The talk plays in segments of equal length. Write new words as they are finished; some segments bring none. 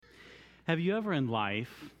Have you ever in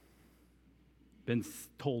life been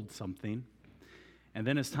told something, and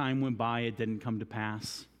then as time went by, it didn't come to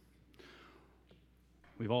pass?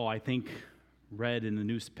 We've all, I think, read in the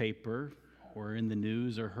newspaper or in the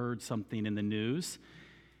news or heard something in the news,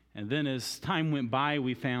 and then as time went by,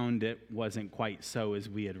 we found it wasn't quite so as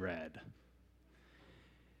we had read.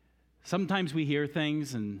 Sometimes we hear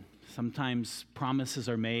things, and sometimes promises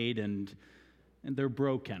are made, and they're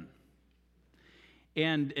broken.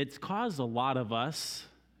 And it's caused a lot of us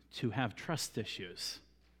to have trust issues.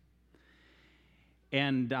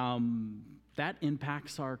 And that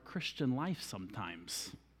impacts our Christian life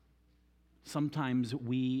sometimes. Sometimes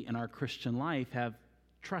we in our Christian life have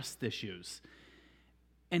trust issues.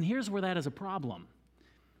 And here's where that is a problem,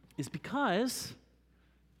 is because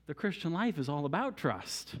the Christian life is all about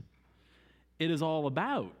trust. It is all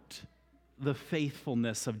about the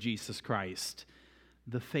faithfulness of Jesus Christ,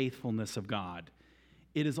 the faithfulness of God.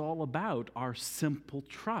 It is all about our simple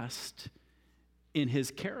trust in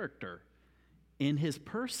His character, in His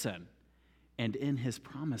person, and in His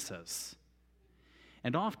promises.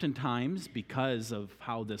 And oftentimes, because of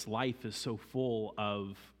how this life is so full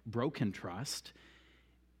of broken trust,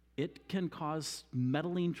 it can cause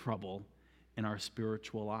meddling trouble in our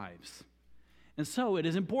spiritual lives. And so it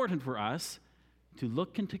is important for us to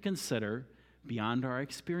look and to consider beyond our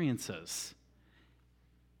experiences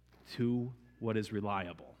to what is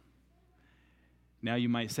reliable. Now you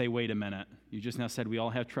might say, wait a minute, you just now said we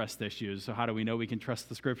all have trust issues, so how do we know we can trust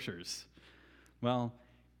the Scriptures? Well,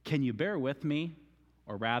 can you bear with me?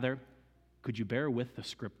 Or rather, could you bear with the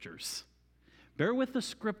Scriptures? Bear with the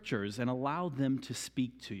Scriptures and allow them to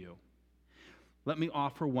speak to you. Let me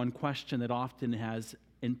offer one question that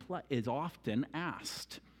is often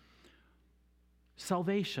asked.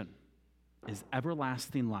 Salvation is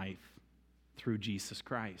everlasting life through Jesus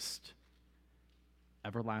Christ.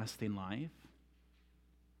 Everlasting life?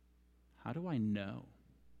 How do I know?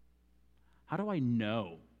 How do I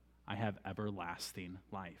know I have everlasting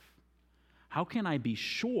life? How can I be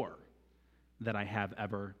sure that I have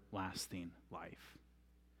everlasting life?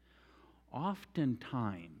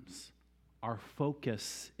 Oftentimes, our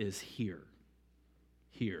focus is here.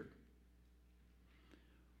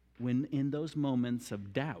 When in those moments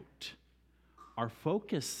of doubt, our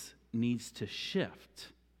focus needs to shift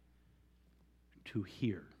to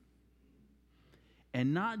here.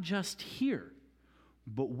 And not just here,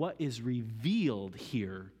 but what is revealed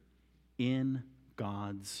here in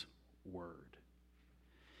God's Word.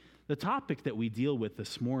 The topic that we deal with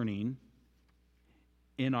this morning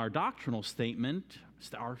in our doctrinal statement,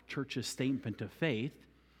 our church's statement of faith,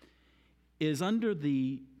 is under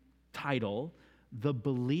the title, The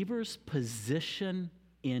Believer's Position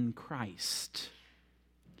in Christ.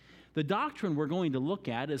 The doctrine we're going to look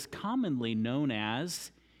at is commonly known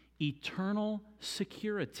as eternal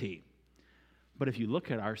security. But if you look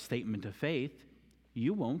at our statement of faith,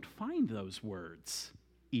 you won't find those words,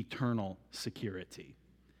 eternal security.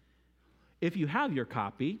 If you have your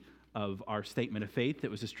copy of our statement of faith that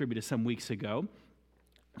was distributed some weeks ago,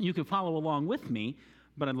 you can follow along with me,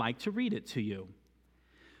 but I'd like to read it to you.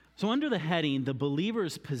 So under the heading, The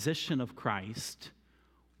Believer's Position of Christ,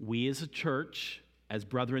 we as a church, as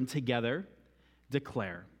brethren together,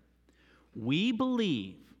 declare, we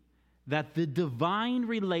believe that the divine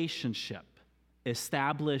relationship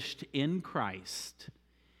established in Christ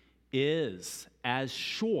is as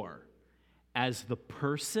sure as the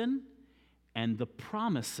person and the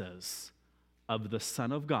promises of the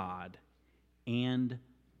Son of God and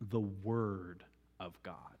the Word of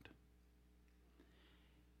God.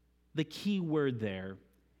 The key word there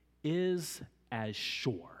is as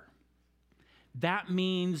sure. That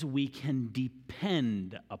means we can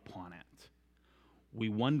depend upon it. We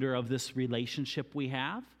wonder of this relationship we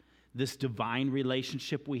have, this divine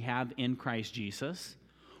relationship we have in Christ Jesus.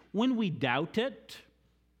 When we doubt it,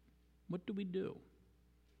 what do?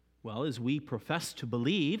 Well, as we profess to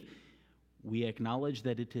believe, we acknowledge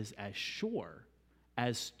that it is as sure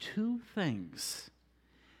as two things.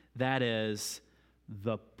 That is,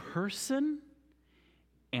 the person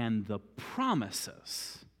and the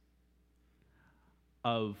promises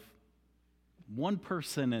of one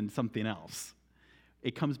person and something else.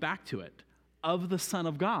 It comes back to it, of the Son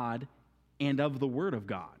of God and of the Word of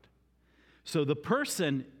God. So the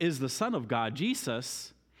person is the Son of God,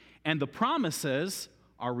 Jesus, and the promises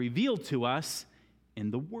are revealed to us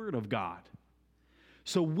in the Word of God.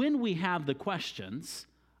 So when we have the questions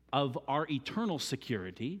of our eternal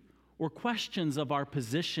security or questions of our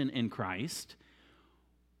position in Christ,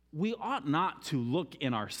 we ought not to look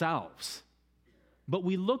in ourselves, but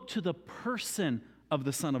we look to the person of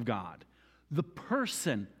the Son of God, the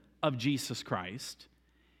person of Jesus Christ,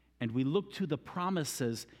 and we look to the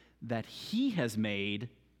promises that he has made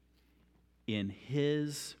in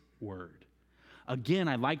his word. Again,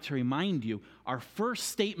 I'd like to remind you, our first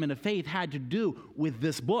statement of faith had to do with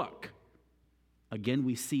this book. Again,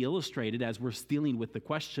 we see illustrated as we're dealing with the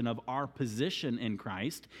question of our position in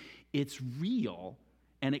Christ. It's real,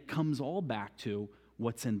 and it comes all back to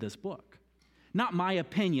what's in this book. Not my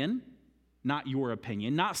opinion, not your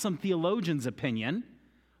opinion, not some theologian's opinion,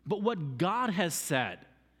 but what God has said.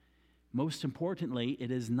 Most importantly,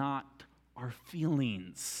 it is not our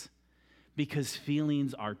feelings, because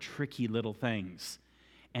feelings are tricky little things,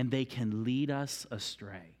 and they can lead us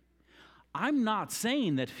astray. I'm not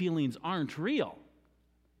saying that feelings aren't real.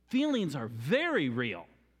 Feelings are very real,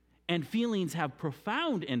 and feelings have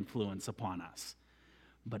profound influence upon us.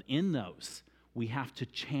 But in those, we have to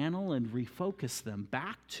channel and refocus them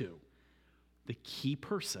back to the key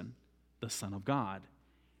person, the Son of God,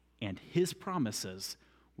 and his promises,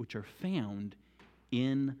 which are found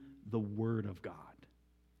in the Word of God.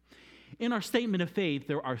 In our statement of faith,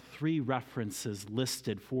 there are 3 references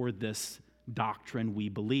listed for this doctrine we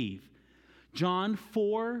believe. John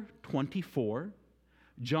 4:24,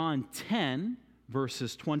 John 10,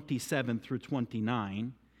 verses 27 through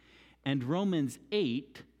 29, and Romans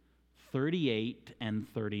 8:38 and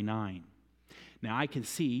 39. Now, I can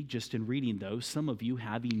see, just in reading those, some of you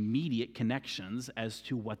have immediate connections as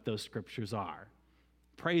to what those scriptures are.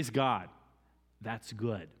 Praise God. That's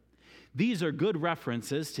good. These are good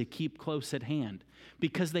references to keep close at hand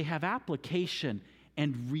because they have application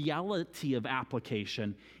and reality of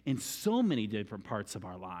application in so many different parts of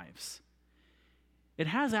our lives. It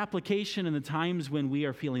has application in the times when we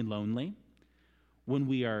are feeling lonely, when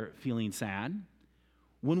we are feeling sad,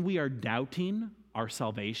 when we are doubting our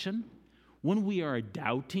salvation, when we are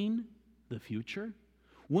doubting the future,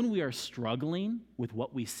 when we are struggling with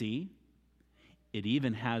what we see. It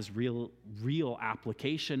even has real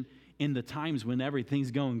application in the times when everything's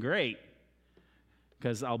going great.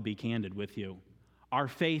 Because I'll be candid with you, our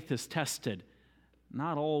faith is tested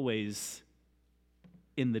not always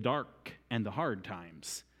in the dark and the hard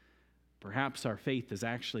times. Perhaps our faith is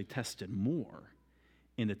actually tested more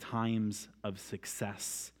in the times of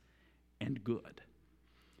success and good.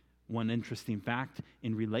 One interesting fact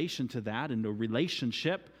in relation to that, in a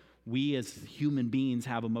relationship, we as human beings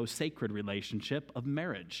have a most sacred relationship of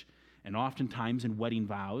marriage. And oftentimes in wedding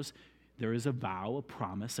vows, there is a vow, a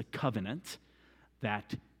promise, a covenant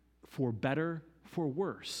that for better, for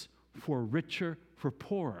worse, for richer, for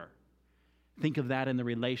poorer. Think of that in the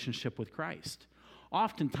relationship with Christ.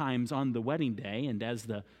 Oftentimes on the wedding day, and as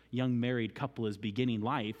the young married couple is beginning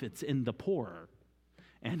life, it's in the poorer.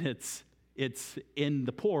 And it's in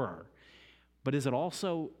the poorer. But is it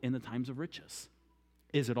also in the times of riches?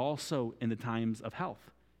 Is it also in the times of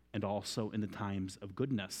health and also in the times of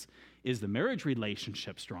goodness? Is the marriage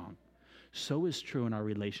relationship strong? So is true in our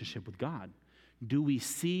relationship with God. Do we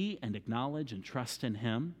see and acknowledge and trust in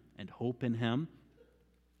him and hope in him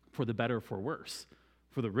for the better, for worse,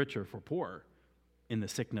 for the richer, for poorer, in the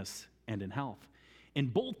sickness and in health? In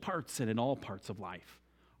both parts and in all parts of life,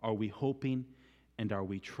 are we hoping and are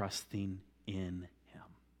we trusting in him?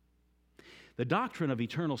 The doctrine of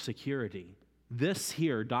eternal security, this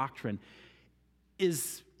here doctrine,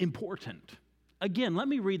 is important. Again, let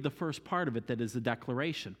me read the first part of it that is the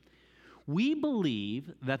declaration. We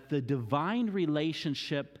believe that the divine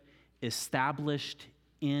relationship established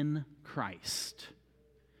in Christ.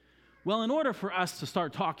 Well, in order for us to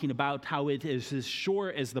start talking about how it is as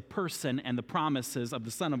sure as the person and the promises of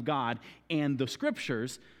the Son of God and the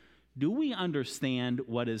Scriptures, do we understand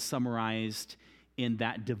what is summarized in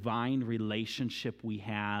that divine relationship we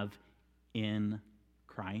have in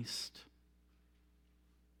Christ?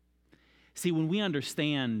 See, when we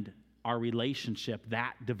understand our relationship,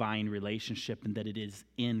 that divine relationship, and that it is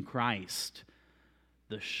in Christ,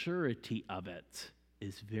 the surety of it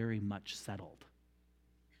is very much settled.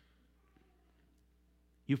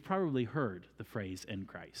 You've probably heard the phrase in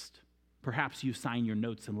Christ. Perhaps you sign your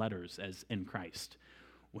notes and letters as in Christ.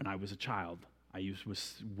 When I was a child, I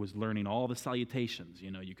was learning all the salutations.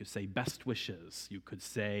 You could say best wishes. You could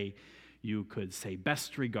say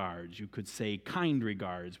best regards. You could say kind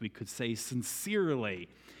regards. We could say sincerely.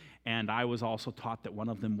 And I was also taught that one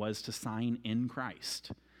of them was to sign in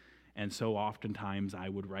Christ. And so oftentimes I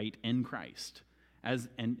would write in Christ.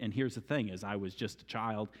 And here's the thing, is I was just a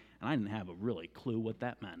child, and I didn't have a really clue what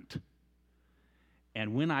that meant.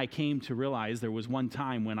 And when I came to realize, there was one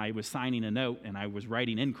time when I was signing a note and I was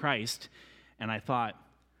writing in Christ, and I thought,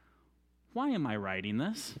 why am I writing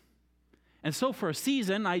this? And so for a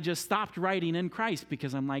season, I just stopped writing in Christ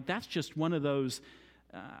because I'm like, that's just one of those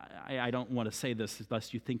I don't want to say this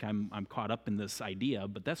lest you think I'm caught up in this idea,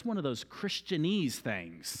 but that's one of those Christianese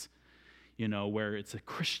things, where it's a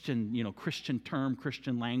Christian, Christian term,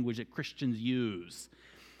 Christian language that Christians use.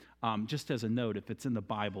 Just as a note, if it's in the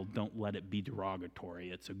Bible, don't let it be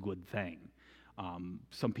derogatory. It's a good thing.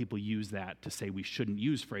 Some people use that to say we shouldn't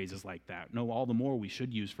use phrases like that. No, all the more we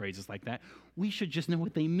should use phrases like that. We should just know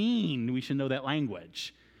what they mean. We should know that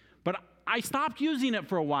language. But I stopped using it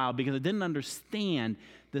for a while because I didn't understand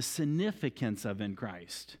the significance of in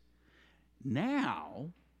Christ.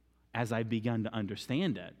 Now, as I've begun to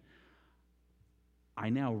understand it, I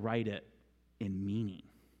now write it in meaning.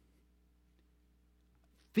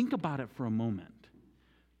 Think about it for a moment.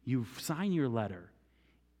 You sign your letter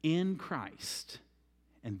in Christ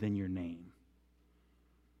and then your name.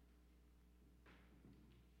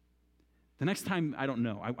 The next time, I don't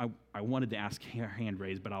know. I wanted to ask hand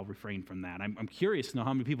raised, but I'll refrain from that. I'm curious to know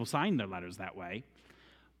how many people sign their letters that way.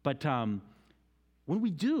 But when we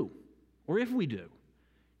do, or if we do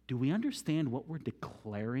we understand what we're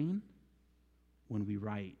declaring when we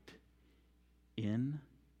write in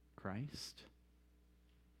Christ?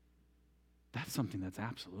 That's something that's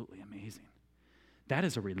absolutely amazing. That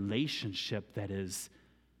is a relationship that is,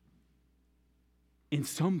 in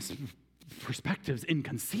some perspectives,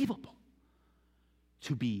 inconceivable.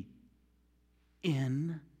 To be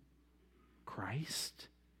in Christ,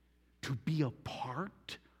 to be a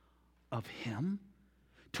part of Him,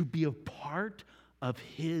 to be a part of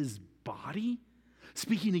His body.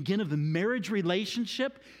 Speaking again of the marriage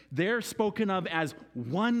relationship, they're spoken of as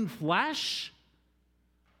one flesh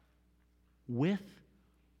with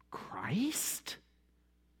Christ,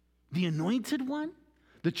 the anointed one,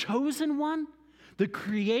 the chosen one, the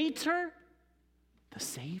creator, the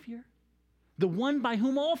Savior, the one by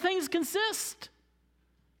whom all things consist.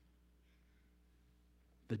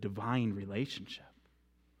 The divine relationship.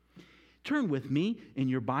 Turn with me in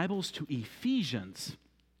your Bibles to Ephesians.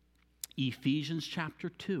 Ephesians chapter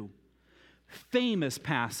 2. Famous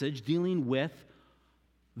passage dealing with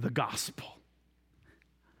the gospel.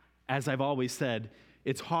 As I've always said,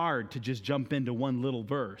 it's hard to just jump into one little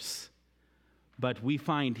verse. But we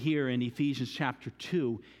find here in Ephesians chapter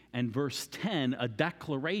 2 and verse 10 a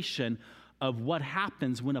declaration of what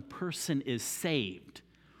happens when a person is saved.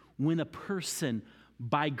 When a person,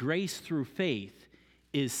 by grace through faith,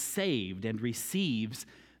 is saved and receives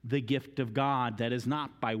the gift of God that is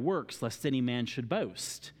not by works, lest any man should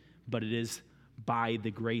boast, but it is by the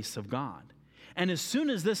grace of God. And as soon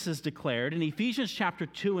as this is declared, in Ephesians chapter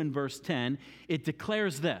 2 and verse 10, it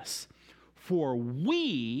declares this: for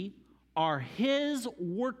we are His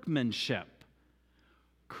workmanship,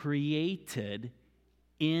 created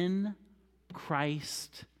in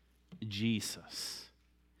Christ Jesus.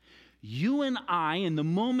 You and I, in the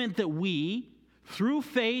moment that we, through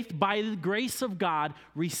faith, by the grace of God,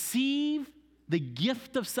 receive the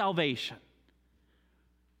gift of salvation,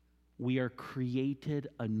 we are created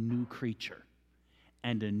a new creature,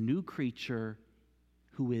 and a new creature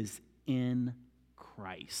who is in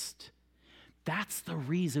Christ. That's the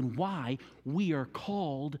reason why we are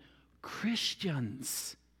called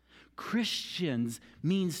Christians. Christians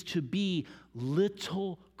means to be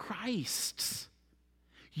little Christs.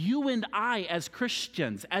 You and I, as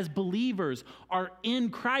Christians, as believers, are in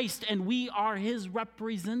Christ, and we are His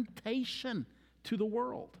representation to the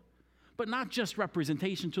world. But not just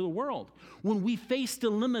representation to the world. When we face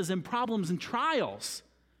dilemmas and problems and trials,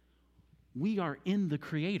 we are in the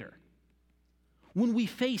Creator. When we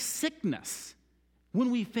face sickness,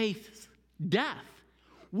 when we face death,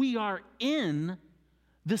 we are in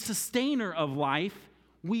the sustainer of life.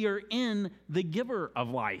 We are in the giver of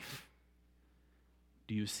life.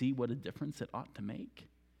 Do you see what a difference it ought to make?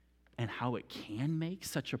 And how it can make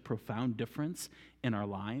such a profound difference in our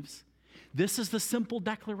lives? This is the simple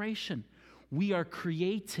declaration. We are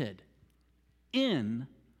created in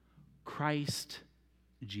Christ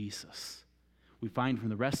Jesus. We find from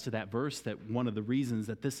the rest of that verse that one of the reasons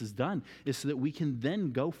that this is done is so that we can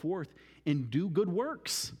then go forth and do good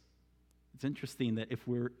works. It's interesting that if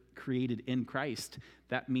we're created in Christ,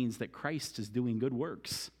 that means that Christ is doing good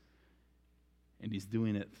works. And He's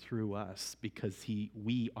doing it through us because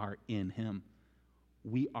we are in Him.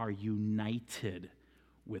 We are united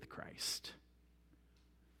with Christ.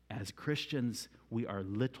 As Christians, we are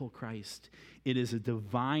little Christ. It is a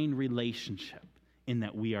divine relationship in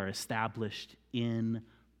that we are established in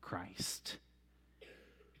Christ.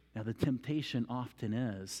 Now, the temptation often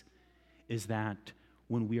is that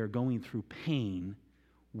when we are going through pain,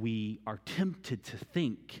 we are tempted to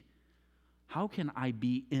think, how can I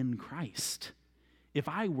be in Christ? If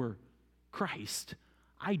I were Christ,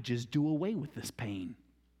 I'd just do away with this pain.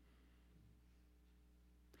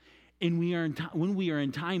 And when we are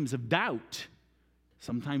in times of doubt,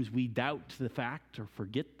 sometimes we doubt the fact or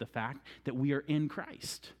forget the fact that we are in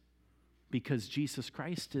Christ, because Jesus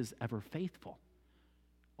Christ is ever faithful,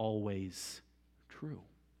 always true.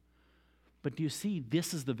 But do you see,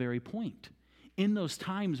 this is the very point. In those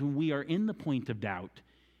times when we are in the point of doubt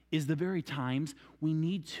is the very times we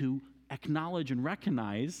need to acknowledge and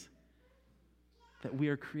recognize that we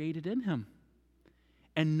are created in him.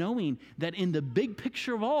 And knowing that in the big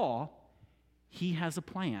picture of all, he has a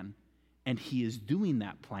plan, and he is doing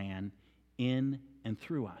that plan in and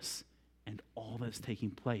through us and all that's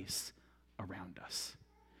taking place around us.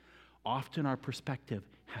 Often our perspective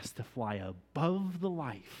has to fly above the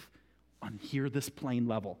life on here, this plane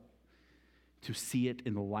level, to see it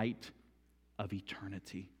in the light of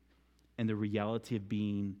eternity and the reality of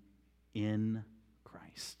being in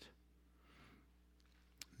Christ.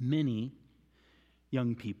 Many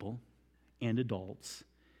young people and adults,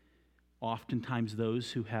 oftentimes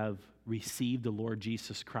those who have received the Lord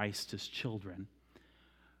Jesus Christ as children,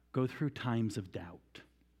 go through times of doubt.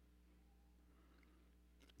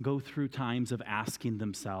 Go through times of asking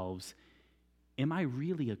themselves, am I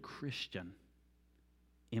really a Christian?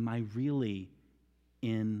 Am I really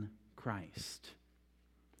in Christ?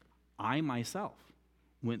 I myself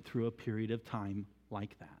went through a period of time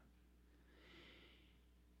like that.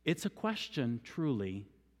 It's a question, truly,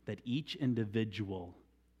 that each individual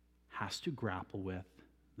has to grapple with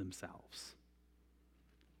themselves,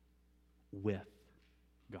 with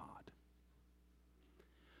God.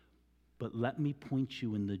 But let me point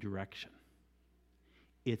you in the direction.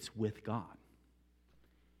 It's with God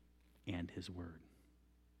and his word.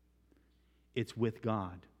 It's with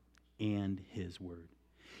God and his word.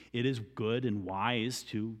 It is good and wise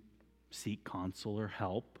to seek counsel or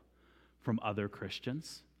help from other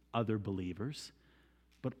Christians, other believers,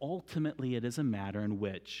 but ultimately it is a matter in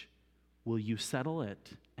which will you settle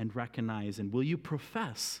it and recognize, and will you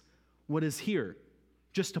profess what is here,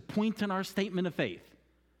 just a point in our statement of faith,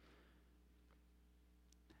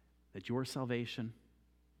 that your salvation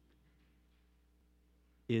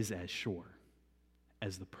is as sure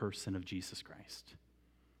as the person of Jesus Christ,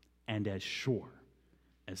 and as sure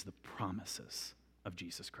as the promises of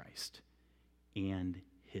Jesus Christ and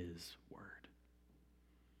his word.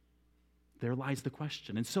 There lies the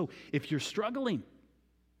question. And so if you're struggling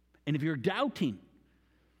and if you're doubting,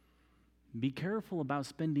 be careful about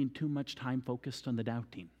spending too much time focused on the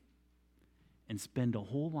doubting, and spend a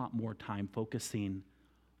whole lot more time focusing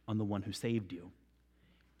on the one who saved you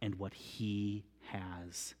and what he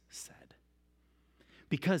has said.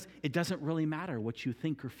 Because it doesn't really matter what you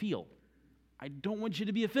think or feel. I don't want you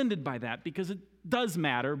to be offended by that, because it does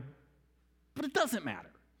matter, but it doesn't matter.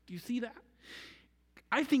 Do you see that?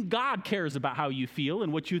 I think God cares about how you feel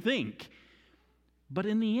and what you think. But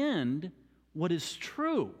in the end, what is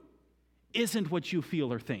true isn't what you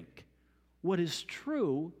feel or think. What is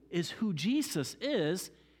true is who Jesus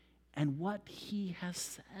is and what he has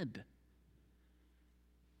said.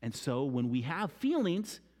 And so when we have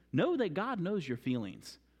feelings, know that God knows your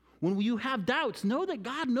feelings. When you have doubts, know that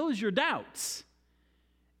God knows your doubts.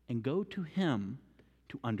 And go to him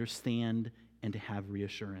to understand and to have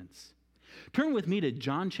reassurance. Turn with me to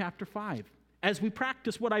John chapter 5 as we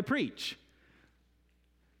practice what I preach.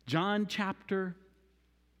 John chapter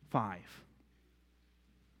 5.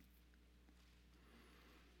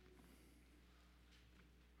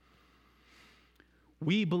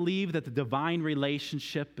 We believe that the divine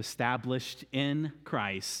relationship established in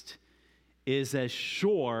Christ is as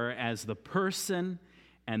sure as the person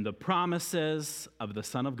and the promises of the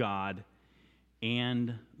Son of God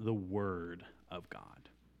and the Word of God.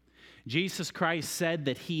 Jesus Christ said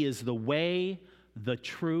that he is the way, the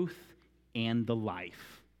truth, and the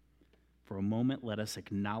life. For a moment, let us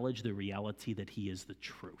acknowledge the reality that he is the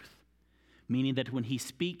truth. Meaning that when he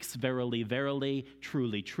speaks, verily, verily,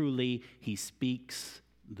 truly, truly, he speaks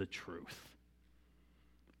the truth.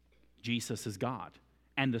 Jesus is God,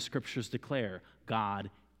 and the scriptures declare God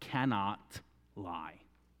cannot lie.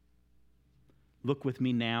 Look with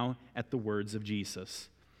me now at the words of Jesus.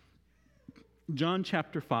 John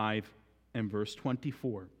chapter 5 and verse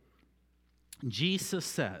 24. Jesus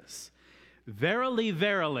says, verily,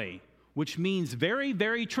 verily, which means very,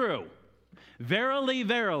 very true. Verily,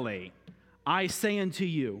 verily, I say unto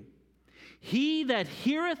you, he that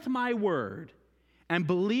heareth my word and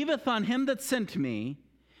believeth on him that sent me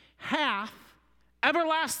hath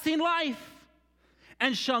everlasting life,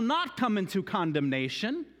 and shall not come into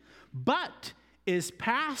condemnation, but is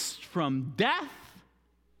passed from death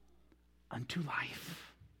unto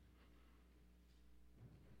life.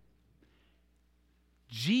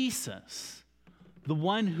 Jesus the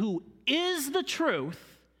one who is the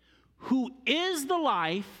truth, who is the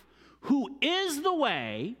life, who is the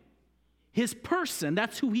way, his person,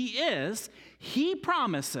 that's who he is, he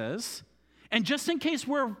promises, and just in case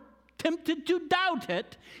we're tempted to doubt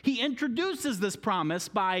it, he introduces this promise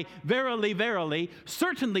by verily, verily,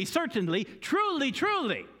 certainly, certainly, truly,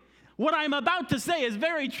 truly. What I'm about to say is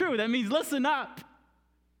very true. That means listen up.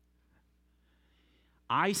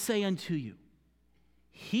 I say unto you,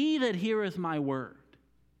 he that heareth my word,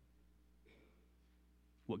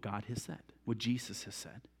 what God has said, what Jesus has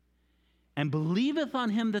said, and believeth on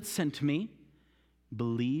him that sent me,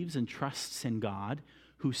 believes and trusts in God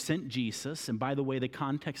who sent Jesus. And by the way, the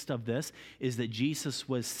context of this is that Jesus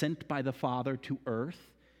was sent by the Father to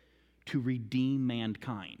earth to redeem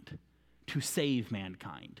mankind, to save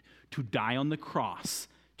mankind, to die on the cross,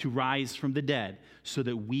 to rise from the dead so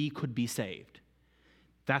that we could be saved.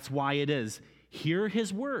 That's why it is, hear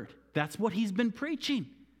his word. That's what he's been preaching.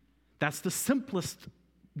 That's the simplest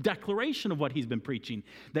declaration of what he's been preaching,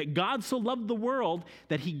 that God so loved the world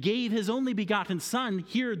that he gave his only begotten son,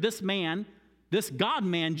 here this man, this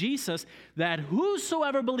God-man, Jesus, that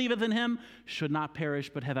whosoever believeth in him should not perish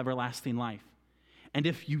but have everlasting life. And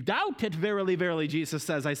if you doubt it, verily, verily, Jesus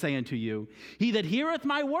says, I say unto you, he that heareth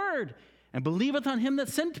my word and believeth on him that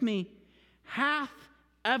sent me hath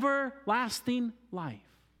everlasting life.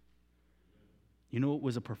 You know what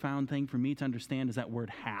was a profound thing for me to understand is that word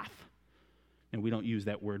hath. And we don't use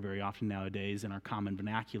that word very often nowadays in our common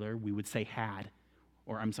vernacular. We would say had,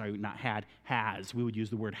 or I'm sorry, not had, has. We would use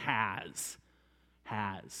the word has,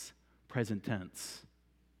 present tense,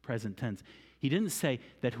 present tense. He didn't say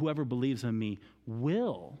that whoever believes in me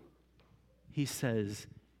will. He says,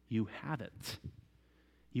 you have it.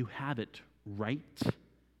 You have it right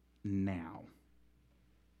now.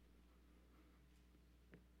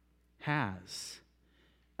 Has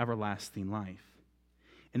everlasting life.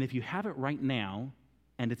 And if you have it right now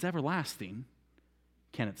and it's everlasting,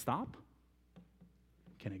 can it stop?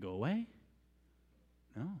 Can it go away?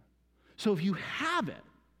 No. So if you have it,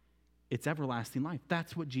 it's everlasting life.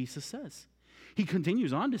 That's what Jesus says. He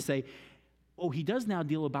continues on to say, he does now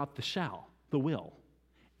deal about the shall, the will.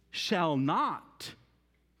 Shall not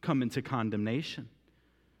come into condemnation,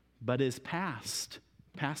 but is past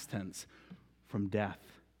tense, from death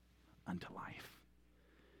unto life.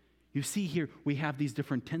 You see here, we have these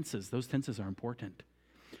different tenses. Those tenses are important.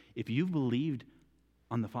 If you've believed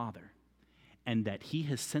on the Father and that he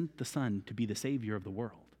has sent the Son to be the Savior of the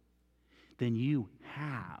world, then you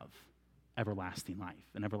have everlasting life,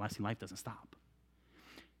 and everlasting life doesn't stop.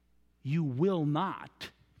 You will not,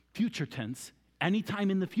 future tense, anytime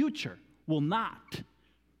in the future, will not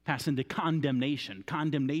pass into condemnation.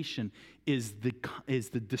 Condemnation is the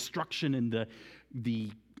destruction and the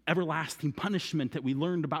everlasting punishment that we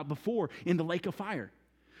learned about before in the lake of fire.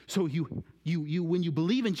 So you when you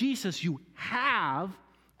believe in Jesus, you have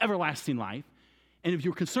everlasting life. And if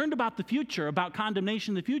you're concerned about the future, about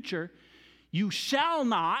condemnation in the future, you shall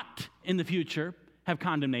not in the future have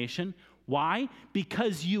condemnation. Why?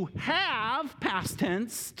 Because you have, past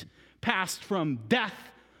tense, passed from death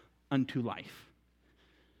unto life.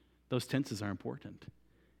 Those tenses are important.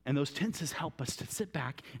 And those tenses help us to sit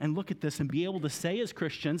back and look at this and be able to say as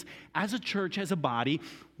Christians, as a church, as a body,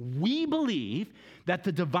 we believe that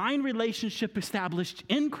the divine relationship established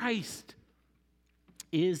in Christ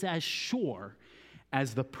is as sure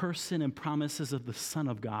as the person and promises of the Son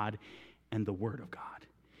of God and the Word of God.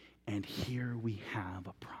 And here we have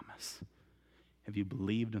a promise. Have you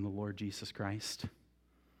believed in the Lord Jesus Christ?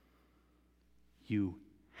 You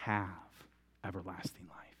have everlasting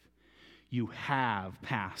life. You have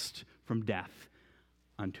passed from death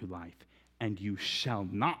unto life, and you shall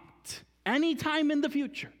not, any time in the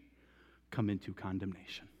future, come into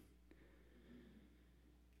condemnation.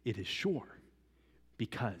 It is sure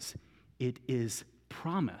because it is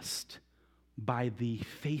promised by the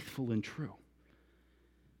faithful and true,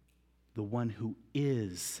 the one who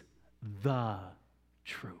is the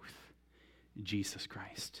truth, Jesus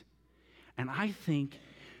Christ. And I think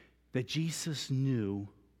that Jesus knew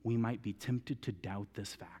we might be tempted to doubt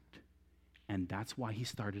this fact. And that's why he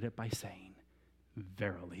started it by saying,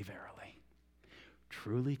 verily, verily,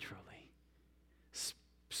 truly, truly,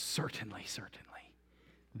 certainly, certainly,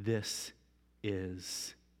 this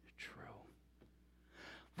is true.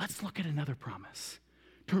 Let's look at another promise.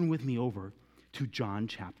 Turn with me over to John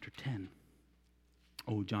chapter 10.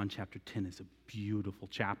 Oh, John chapter 10 is a beautiful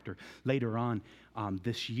chapter. Later on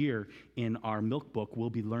this year in our Milk Book, we'll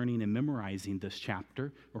be learning and memorizing this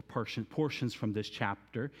chapter or portions from this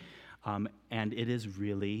chapter, and it is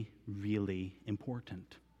really, really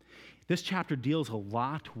important. This chapter deals a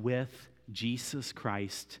lot with Jesus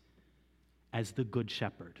Christ as the Good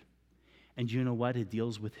Shepherd. And you know what? It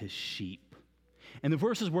deals with his sheep. And the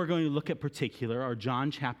verses we're going to look at particular are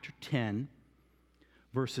John chapter 10,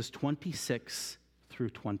 verses 26 through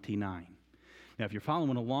 29. Now, if you're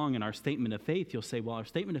following along in our statement of faith, you'll say, well, our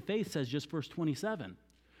statement of faith says just verse 27.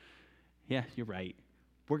 Yeah, you're right.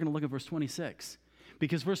 We're going to look at verse 26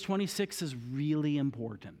 because verse 26 is really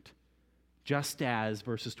important, just as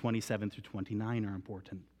verses 27 through 29 are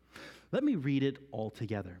important. Let me read it all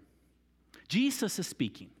together. Jesus is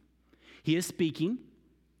speaking. He is speaking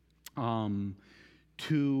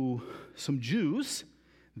to some Jews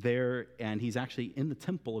there, and he's actually in the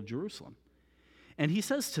temple of Jerusalem. And he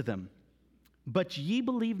says to them, "But ye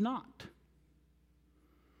believe not,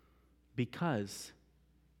 because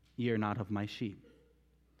ye are not of my sheep.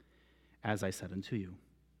 As I said unto you,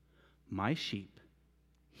 my sheep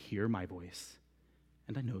hear my voice,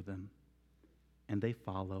 and I know them, and they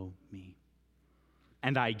follow me.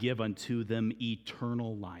 And I give unto them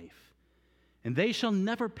eternal life, and they shall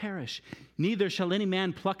never perish, neither shall any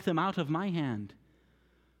man pluck them out of my hand.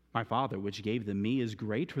 My Father, which gave them me, is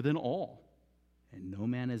greater than all, and no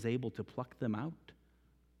man is able to pluck them out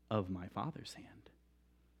of my Father's hand.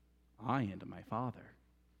 I and my Father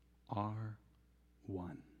are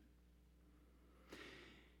one."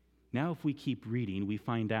 Now, if we keep reading, we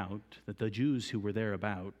find out that the Jews who were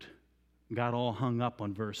thereabout got all hung up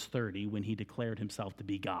on verse 30 when he declared himself to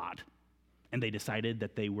be God. And they decided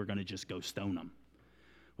that they were going to just go stone him.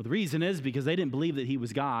 Well, the reason is because they didn't believe that he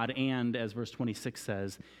was God, and as verse 26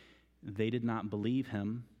 says, they did not believe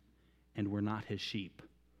him and were not his sheep.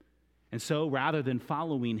 And so rather than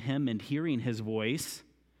following him and hearing his voice,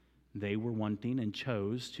 they were wanting and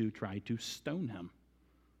chose to try to stone him,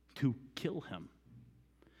 to kill him.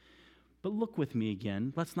 But look with me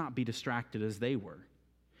again. Let's not be distracted as they were.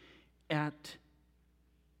 At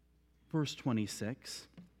verse 26,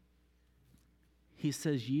 he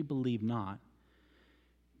says, "Ye believe not,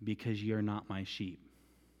 because ye are not my sheep."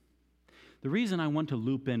 The reason I want to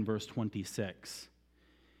loop in verse 26,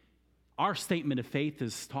 our statement of faith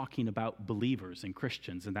is talking about believers and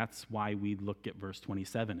Christians, and that's why we look at verse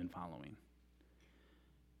 27 and following.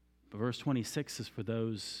 But verse 26 is for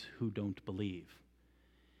those who don't believe.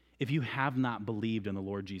 If you have not believed in the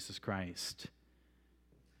Lord Jesus Christ,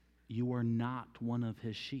 you are not one of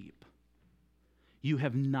his sheep. You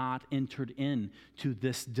have not entered into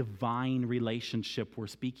this divine relationship we're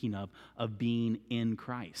speaking of being in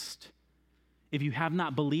Christ. If you have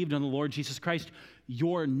not believed in the Lord Jesus Christ,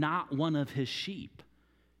 you're not one of his sheep.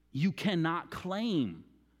 You cannot claim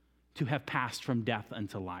to have passed from death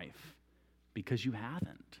unto life because you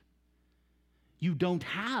haven't. You don't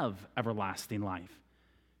have everlasting life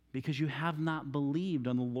because you have not believed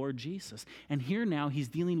on the Lord Jesus. And here now he's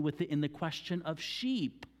dealing with it in the question of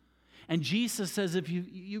sheep. And Jesus says, if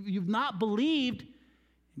you've not believed,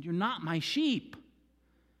 you're not my sheep.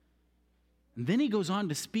 And then he goes on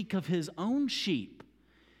to speak of his own sheep.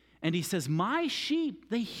 And he says, my sheep,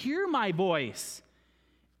 they hear my voice,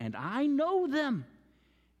 and I know them,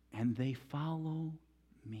 and they follow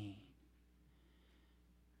me.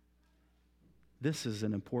 This is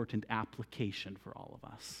an important application for all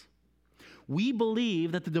of us. We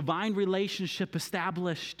believe that the divine relationship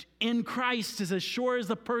established in Christ is as sure as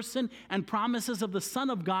the person and promises of the Son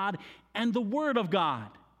of God and the Word of God.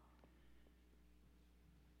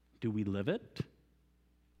 Do we live it?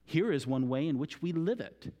 Here is one way in which we live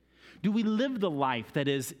it. Do we live the life that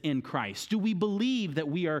is in Christ? Do we believe that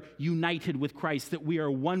we are united with Christ, that we are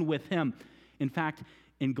one with him? In fact,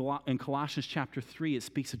 in Colossians chapter 3, it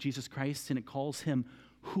speaks of Jesus Christ and it calls him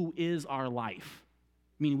who is our life.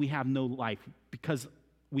 Meaning we have no life because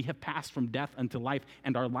we have passed from death unto life,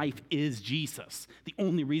 and our life is Jesus. The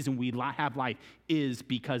only reason we have life is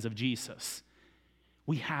because of Jesus.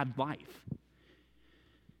 We have life.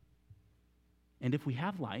 And if we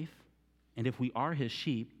have life, and if we are his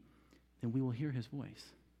sheep, then we will hear his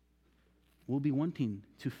voice. We'll be wanting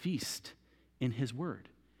to feast in his word.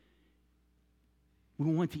 We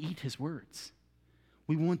will want to eat his words.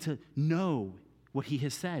 We want to know what he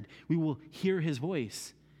has said. We will hear his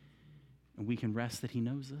voice, and we can rest that he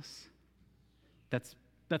knows us. That's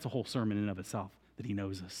a whole sermon in and of itself, that he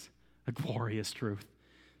knows us. A glorious truth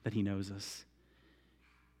that he knows us.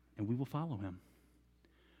 And we will follow him.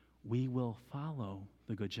 We will follow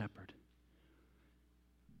the Good Shepherd.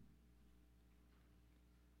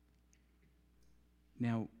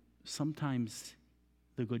 Now, sometimes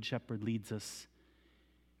the Good Shepherd leads us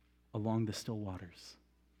along the still waters.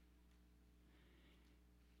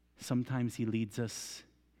 Sometimes he leads us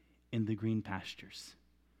in the green pastures.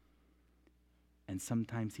 And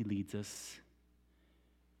sometimes he leads us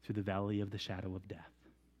through the valley of the shadow of death.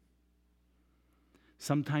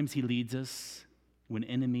 Sometimes he leads us when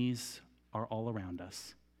enemies are all around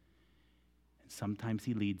us. And sometimes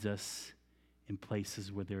he leads us in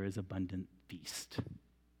places where there is abundant feast.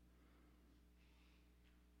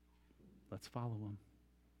 Let's follow him.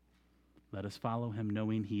 Let us follow him,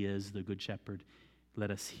 knowing he is the good shepherd. Let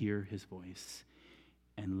us hear his voice,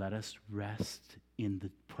 and let us rest in the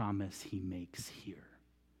promise he makes here.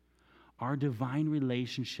 Our divine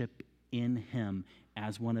relationship in him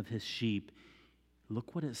as one of his sheep.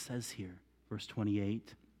 Look what it says here, verse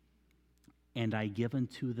 28. And I give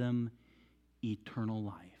unto them eternal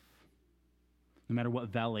life. No matter what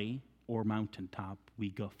valley or mountaintop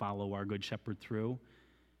we go follow our good shepherd through,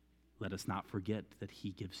 let us not forget that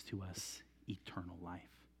he gives to us eternal life.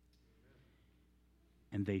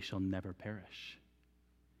 And they shall never perish.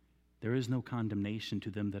 There is no condemnation to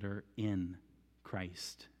them that are in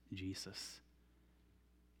Christ Jesus.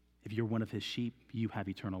 If you're one of his sheep, you have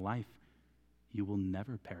eternal life. You will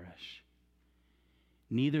never perish.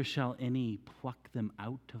 Neither shall any pluck them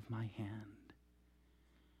out of my hand.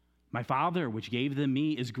 My Father, which gave them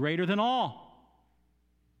me, is greater than all,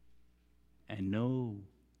 and no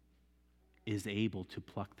is able to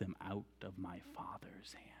pluck them out of my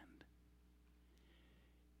Father's hand.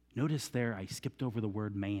 Notice there, I skipped over the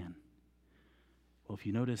word man. Well, if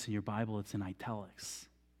you notice in your Bible, it's in italics.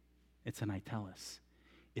 It's in italics.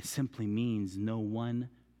 It simply means no one,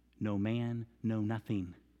 no man, no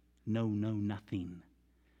nothing. No nothing.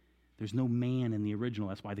 There's no man in the original.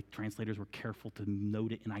 That's why the translators were careful to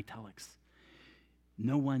note it in italics.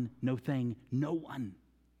 No one, no thing, no one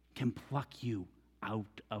can pluck you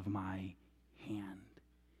out of my hand.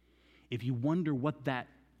 If you wonder what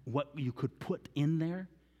you could put in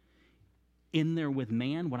there with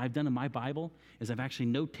man, what I've done in my Bible is I've actually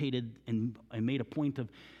notated and I made a point of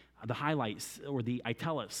the highlights or the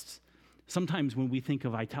italics. Sometimes when we think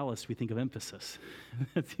of italics, we think of emphasis.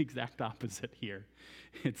 That's the exact opposite here.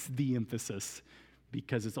 It's the emphasis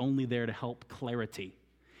because it's only there to help clarity.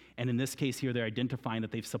 And in this case here, they're identifying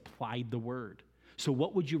that they've supplied the word. So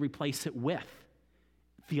what would you replace it with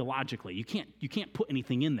theologically? You can't put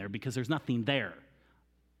anything in there because there's nothing there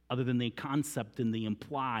other than the concept and the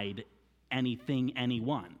implied anything,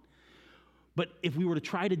 anyone. But if we were to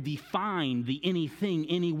try to define the anything,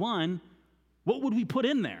 anyone, what would we put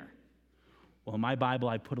in there? Well, in my Bible,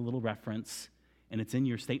 I put a little reference, and it's in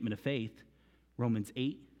your statement of faith, Romans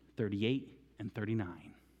 8, 38, and 39.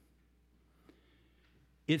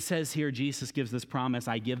 It says here, Jesus gives this promise,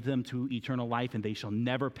 I give them to eternal life, and they shall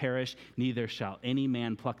never perish, neither shall any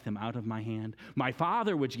man pluck them out of my hand. My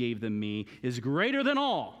Father, which gave them me, is greater than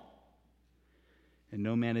all, and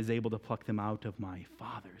no man is able to pluck them out of my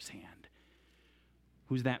Father's hand.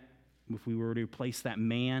 Who's that? If we were to replace that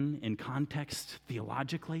man in context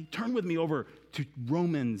theologically, turn with me over to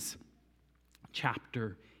Romans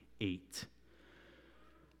chapter 8.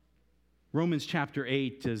 Romans chapter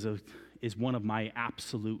 8 is one of my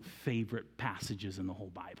absolute favorite passages in the whole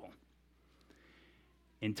Bible.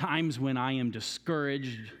 In times when I am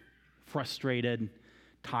discouraged, frustrated,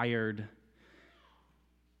 tired,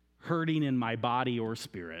 hurting in my body or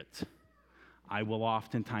spirit, I will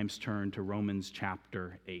oftentimes turn to Romans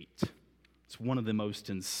chapter 8. It's one of the most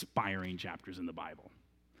inspiring chapters in the Bible.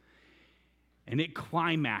 And it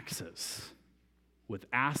climaxes with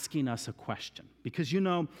asking us a question. Because you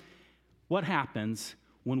know, what happens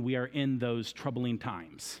when we are in those troubling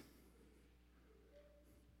times?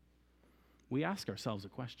 We ask ourselves a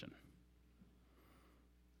question.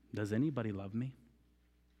 Does anybody love me?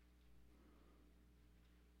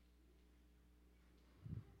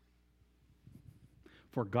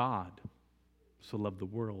 For God so loved the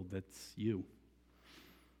world, that's you,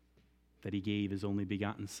 that he gave his only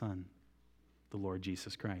begotten Son, the Lord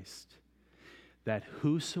Jesus Christ, that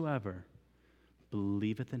whosoever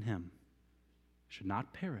believeth in him should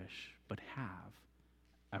not perish, but have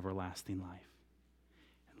everlasting life.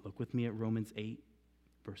 And look with me at Romans 8,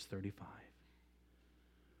 verse 35.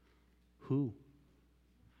 Who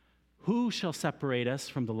shall separate us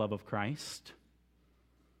from the love of Christ?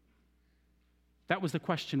 That was the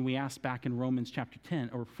question we asked back in Romans chapter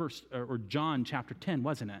 10, or John chapter 10,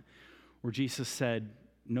 wasn't it? Where Jesus said,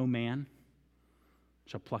 no man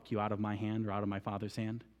shall pluck you out of my hand or out of my Father's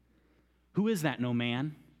hand. Who is that no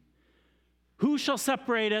man? Who shall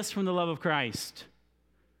separate us from the love of Christ?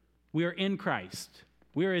 We are in Christ.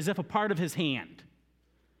 We are as if a part of his hand.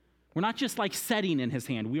 We're not just like setting in his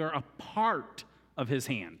hand. We are a part of his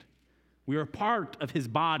hand. We are a part of his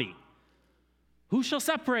body. Who shall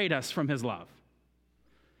separate us from his love?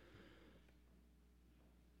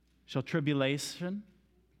 Shall tribulation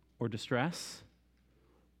or distress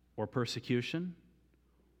or persecution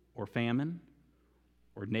or famine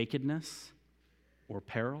or nakedness or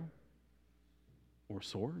peril or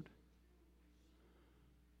sword?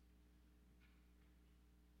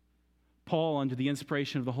 Paul, under the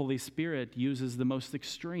inspiration of the Holy Spirit, uses the most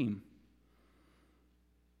extreme.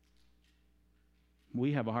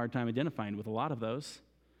 We have a hard time identifying with a lot of those.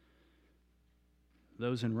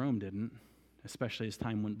 Those in Rome didn't, especially as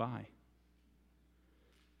time went by.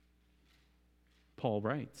 Paul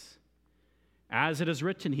writes, as it is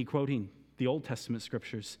written, he quoting the Old Testament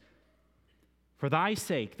scriptures, for thy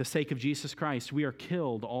sake, the sake of Jesus Christ, we are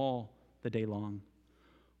killed all the day long.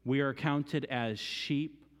 We are counted as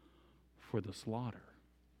sheep for the slaughter.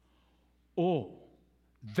 Oh,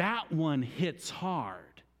 that one hits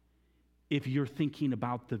hard if you're thinking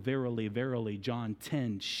about the verily, verily, John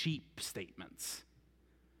 10 sheep statements.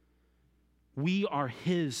 We are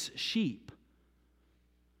his sheep.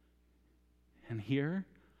 And here,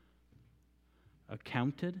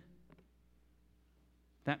 accounted,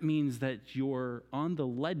 that means that you're on the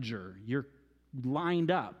ledger, you're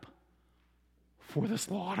lined up for the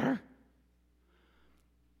slaughter.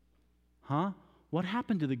 Huh? What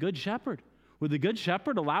happened to the good shepherd? Would the good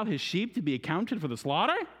shepherd allow his sheep to be accounted for the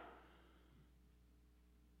slaughter?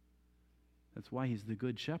 That's why he's the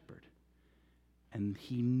good shepherd. And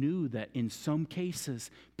he knew that in some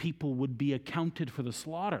cases, people would be accounted for the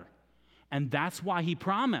slaughter. And that's why he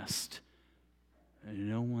promised,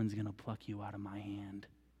 no one's going to pluck you out of my hand.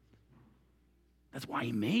 That's why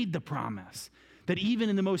he made the promise. That even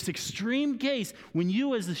in the most extreme case, when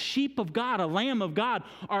you as a sheep of God, a lamb of God,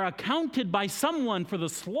 are accounted by someone for the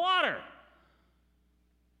slaughter,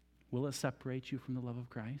 will it separate you from the love of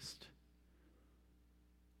Christ?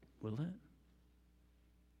 Will it?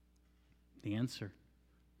 The answer,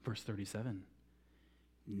 verse 37,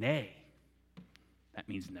 nay. That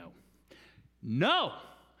means no. No,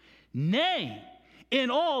 nay, in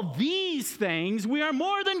all these things we are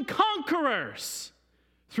more than conquerors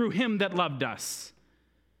through him that loved us.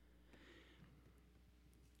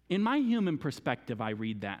 In my human perspective, I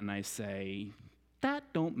read that and I say, that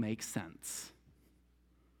don't make sense.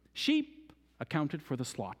 Sheep accounted for the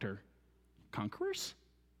slaughter. Conquerors?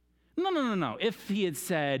 No. If he had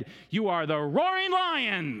said, you are the roaring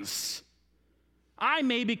lions, I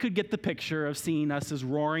maybe could get the picture of seeing us as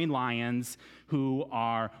roaring lions who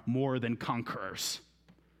are more than conquerors.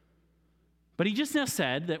 But he just now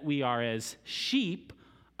said that we are as sheep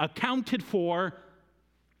accounted for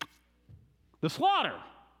the slaughter.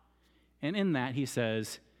 And in that, he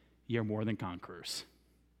says, you're more than conquerors.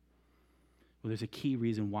 Well, there's a key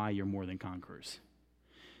reason why you're more than conquerors.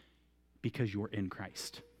 Because you're in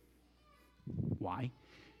Christ. Why?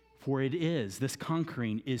 For it is, this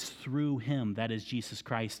conquering is through him, that is Jesus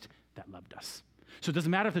Christ, that loved us. So it doesn't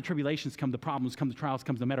matter if the tribulations come, the problems come, the trials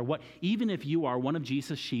come, no matter what. Even if you are one of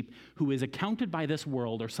Jesus' sheep who is accounted by this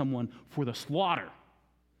world or someone for the slaughter,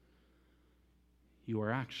 you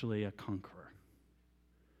are actually a conqueror.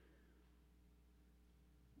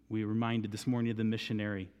 We were reminded this morning of the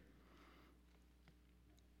missionary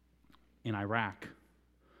in Iraq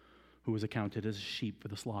who was accounted as a sheep for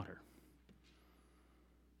the slaughter.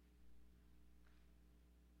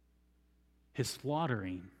 His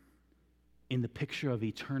slaughtering in the picture of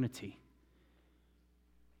eternity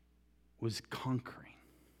was conquering.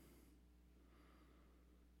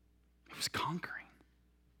 It was conquering.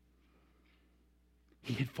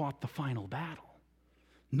 He had fought the final battle.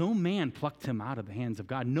 No man plucked him out of the hands of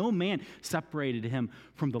God. No man separated him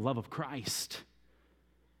from the love of Christ.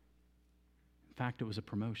 In fact, it was a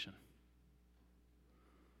promotion.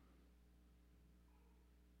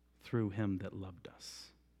 Through him that loved us.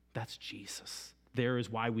 That's Jesus. There is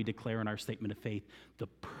why we declare in our statement of faith the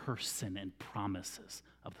person and promises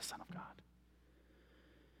of the Son of God.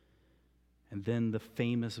 And then the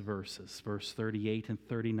famous verses, verse 38 and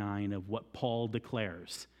 39 of what Paul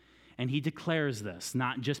declares. And he declares this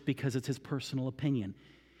not just because it's his personal opinion.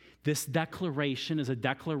 This declaration is a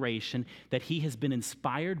declaration that he has been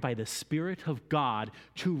inspired by the Spirit of God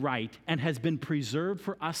to write and has been preserved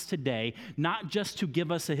for us today, not just to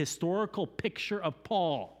give us a historical picture of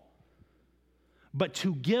Paul, but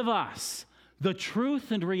to give us the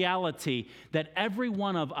truth and reality that every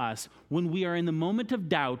one of us, when we are in the moment of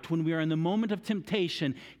doubt, when we are in the moment of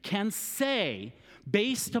temptation, can say,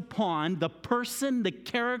 based upon the person, the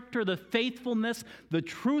character, the faithfulness, the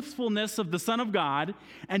truthfulness of the Son of God,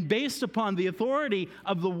 and based upon the authority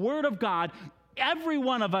of the Word of God, every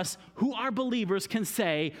one of us who are believers can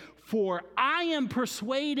say, for I am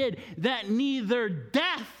persuaded that neither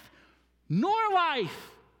death nor life,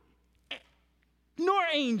 nor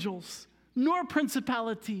angels, nor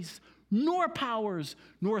principalities, nor powers,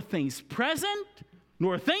 nor things present,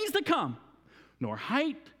 nor things to come, nor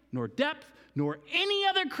height, nor depth, nor any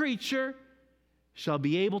other creature shall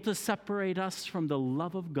be able to separate us from the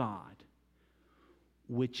love of God,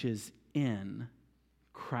 which is in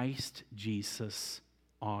Christ Jesus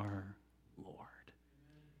our Lord.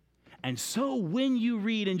 And so when you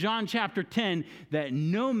read in John chapter 10 that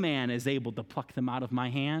no man is able to pluck them out of my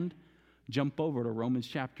hand, jump over to Romans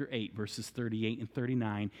chapter 8, verses 38 and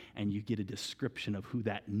 39, and you get a description of who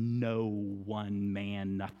that no one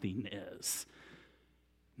man nothing is.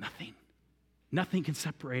 Nothing. Nothing can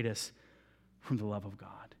separate us from the love of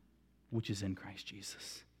God, which is in Christ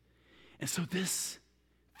Jesus. And so this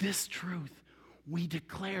truth we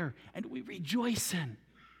declare and we rejoice in.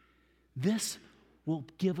 This will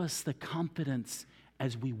give us the confidence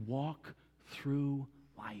as we walk through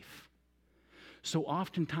life. So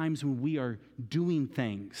oftentimes when we are doing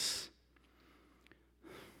things,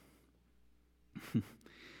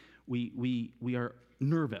 we are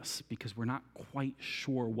nervous because we're not quite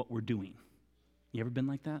sure what we're doing. You ever been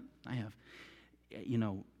like that? I have.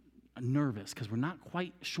 Nervous because we're not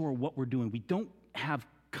quite sure what we're doing. We don't have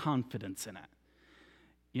confidence in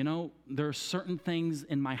it. There are certain things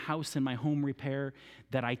in my house and my home repair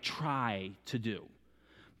that I try to do.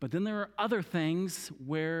 But then there are other things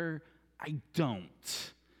where I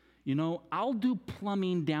don't. I'll do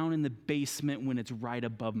plumbing down in the basement when it's right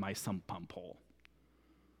above my sump pump hole.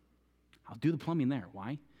 I'll do the plumbing there.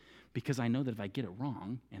 Why? Because I know that if I get it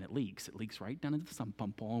wrong and it leaks right down into the sump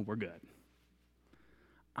pump hole and we're good.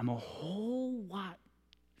 I'm a whole lot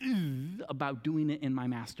about doing it in my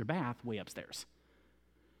master bath way upstairs.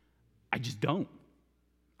 I just don't.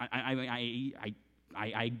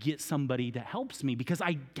 I get somebody that helps me because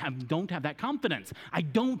I don't have that confidence. I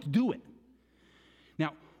don't do it.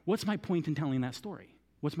 Now, what's my point in telling that story?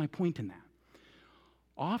 What's my point in that?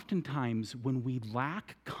 Oftentimes, when we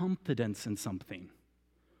lack confidence in something,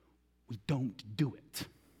 we don't do it.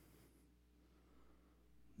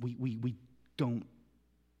 We don't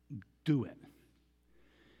do it.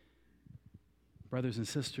 Brothers and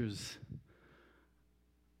sisters,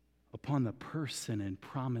 upon the person and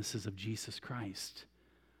promises of Jesus Christ,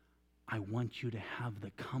 I want you to have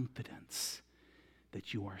the confidence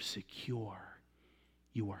that you are secure,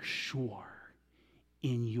 you are sure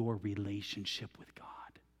in your relationship with God.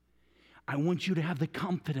 I want you to have the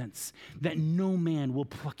confidence that no man will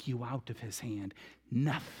pluck you out of his hand.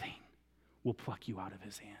 Nothing will pluck you out of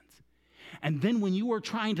his hands. And then when you are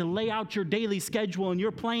trying to lay out your daily schedule and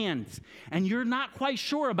your plans, and you're not quite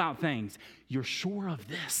sure about things, you're sure of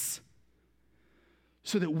this.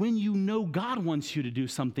 So that when you know God wants you to do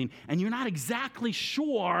something, and you're not exactly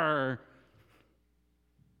sure,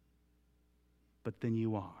 but then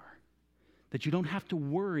you are. That you don't have to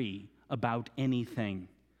worry about anything.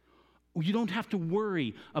 You don't have to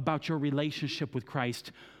worry about your relationship with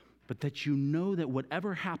Christ, but that you know that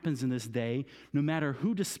whatever happens in this day, no matter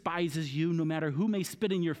who despises you, no matter who may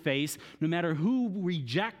spit in your face, no matter who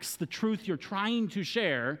rejects the truth you're trying to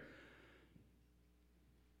share,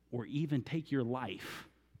 or even take your life,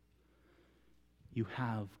 you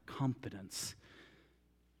have confidence,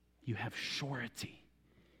 you have surety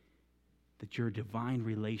that your divine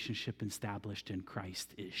relationship established in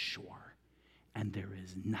Christ is sure. And there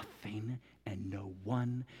is nothing and no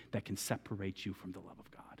one that can separate you from the love of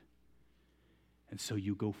God. And so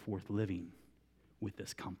you go forth living with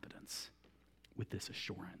this confidence, with this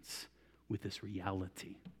assurance, with this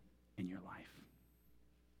reality in your life.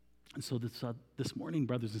 And so this morning,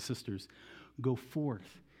 brothers and sisters, go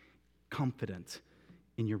forth confident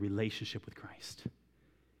in your relationship with Christ.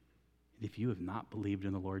 And if you have not believed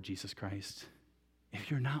in the Lord Jesus Christ, if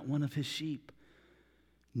you're not one of his sheep,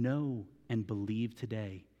 know and believe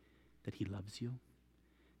today that he loves you,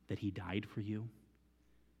 that he died for you,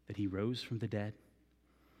 that he rose from the dead,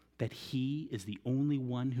 that he is the only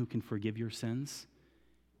one who can forgive your sins.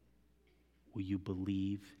 Will you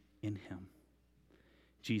believe in him?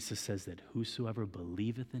 Jesus says that whosoever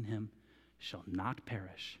believeth in him shall not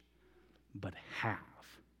perish, but have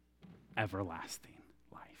everlasting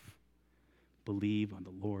life. Believe on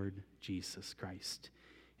the Lord Jesus Christ,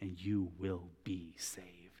 and you will be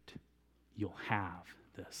saved. You'll have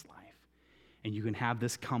this life. And you can have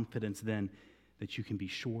this confidence then that you can be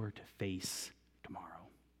sure to face tomorrow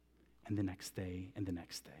and the next day and the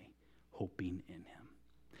next day, hoping in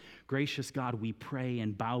him. Gracious God, we pray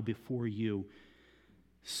and bow before you,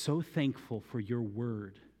 so thankful for your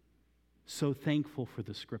word, so thankful for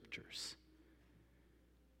the scriptures,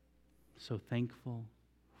 so thankful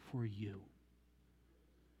for you.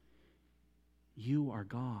 You are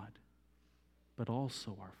God, but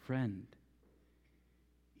also our friend.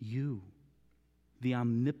 You, the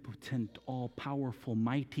omnipotent, all-powerful,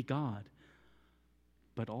 mighty God,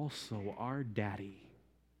 but also our daddy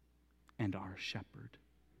and our shepherd.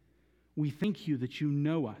 We thank you that you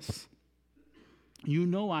know us. You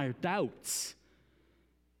know our doubts.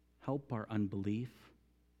 Help our unbelief.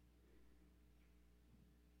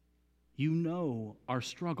 You know our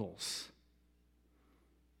struggles.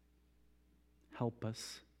 Help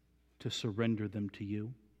us to surrender them to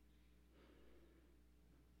you.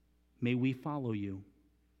 May we follow you.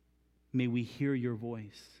 May we hear your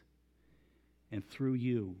voice. And through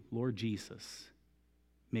you, Lord Jesus,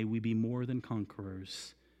 may we be more than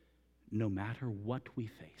conquerors, no matter what we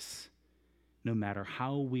face, no matter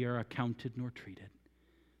how we are accounted nor treated.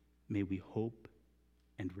 May we hope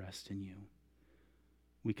and rest in you.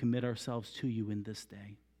 We commit ourselves to you in this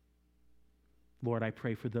day. Lord, I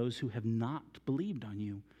pray for those who have not believed on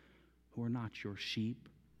you, who are not your sheep.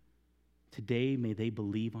 Today, may they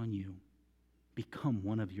believe on you, become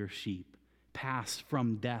one of your sheep, pass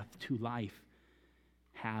from death to life,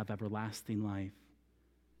 have everlasting life.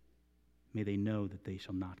 May they know that they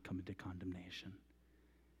shall not come into condemnation.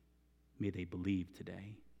 May they believe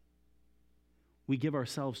today. We give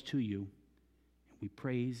ourselves to you, and we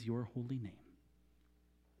praise your holy name.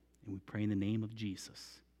 And we pray in the name of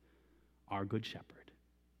Jesus, our good shepherd.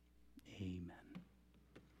 Amen.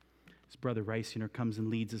 As Brother Reisinger comes and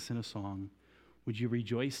leads us in a song, would you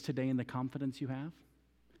rejoice today in the confidence you have?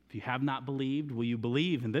 If you have not believed, will you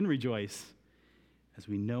believe and then rejoice as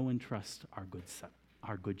we know and trust our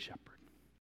good shepherd?